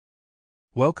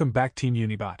Welcome back Team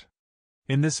Unibot.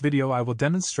 In this video I will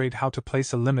demonstrate how to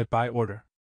place a limit by order.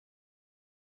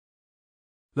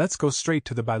 Let's go straight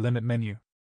to the By Limit menu.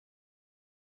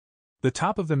 The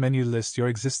top of the menu lists your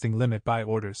existing limit by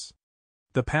orders.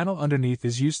 The panel underneath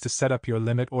is used to set up your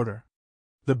limit order.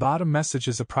 The bottom message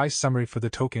is a price summary for the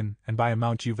token and by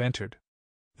amount you've entered.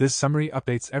 This summary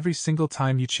updates every single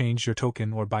time you change your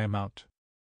token or by amount.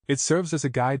 It serves as a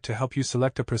guide to help you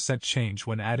select a percent change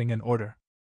when adding an order.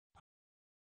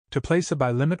 To place a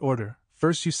by limit order,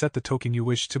 first you set the token you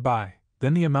wish to buy,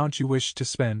 then the amount you wish to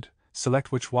spend,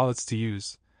 select which wallets to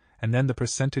use, and then the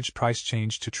percentage price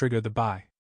change to trigger the buy.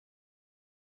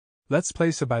 Let's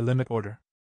place a by limit order.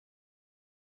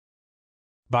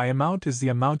 Buy amount is the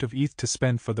amount of ETH to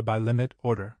spend for the by limit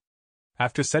order.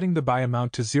 After setting the buy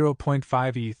amount to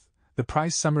 0.5 ETH, the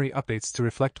price summary updates to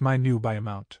reflect my new buy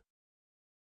amount.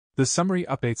 The summary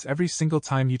updates every single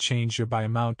time you change your buy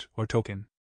amount or token.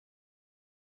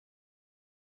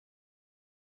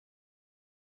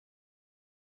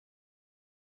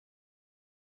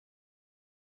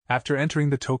 After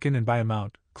entering the token and buy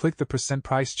amount, click the percent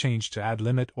price change to add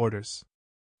limit orders.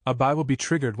 A buy will be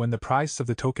triggered when the price of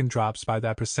the token drops by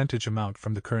that percentage amount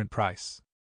from the current price.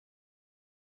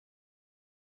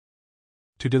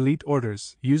 To delete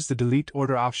orders, use the Delete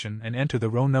Order option and enter the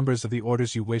row numbers of the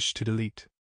orders you wish to delete.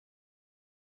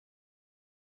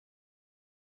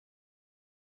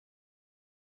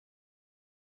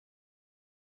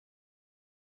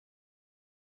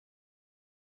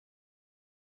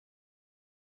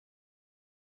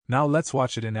 Now let's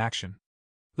watch it in action.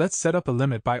 Let's set up a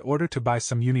limit by order to buy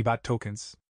some Unibot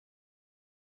tokens.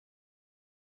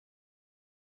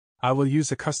 I will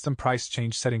use a custom price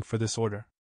change setting for this order.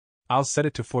 I'll set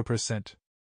it to 4%.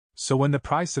 So when the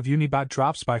price of Unibot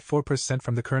drops by 4%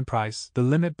 from the current price, the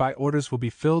limit by orders will be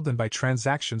filled and by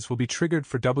transactions will be triggered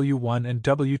for W1 and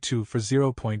W2 for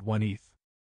 0.1 ETH.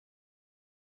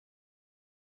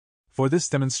 For this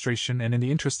demonstration and in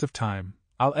the interest of time,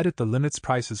 I'll edit the limits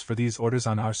prices for these orders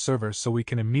on our server so we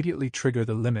can immediately trigger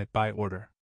the limit by order.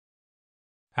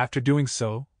 After doing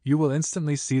so, you will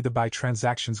instantly see the buy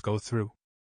transactions go through.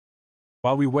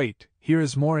 While we wait, here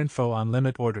is more info on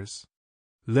limit orders.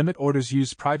 Limit orders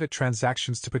use private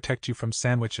transactions to protect you from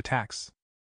sandwich attacks.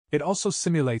 It also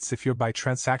simulates if your buy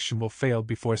transaction will fail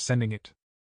before sending it.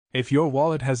 If your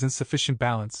wallet has insufficient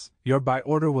balance, your buy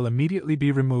order will immediately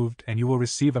be removed and you will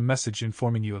receive a message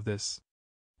informing you of this.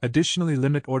 Additionally,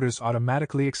 limit orders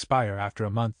automatically expire after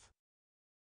a month.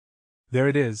 There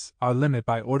it is, our limit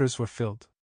by orders were filled.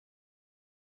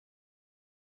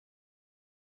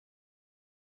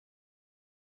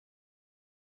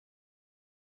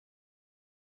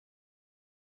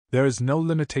 There is no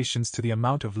limitations to the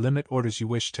amount of limit orders you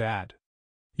wish to add.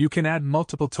 You can add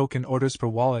multiple token orders per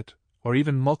wallet, or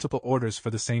even multiple orders for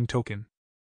the same token.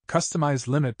 Customize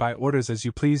limit by orders as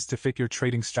you please to fit your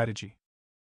trading strategy.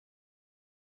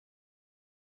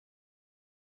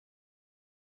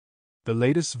 The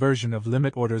latest version of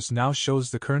limit orders now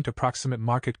shows the current approximate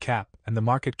market cap and the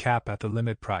market cap at the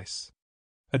limit price.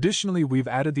 Additionally, we've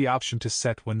added the option to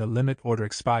set when the limit order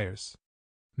expires.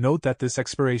 Note that this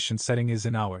expiration setting is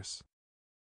in hours.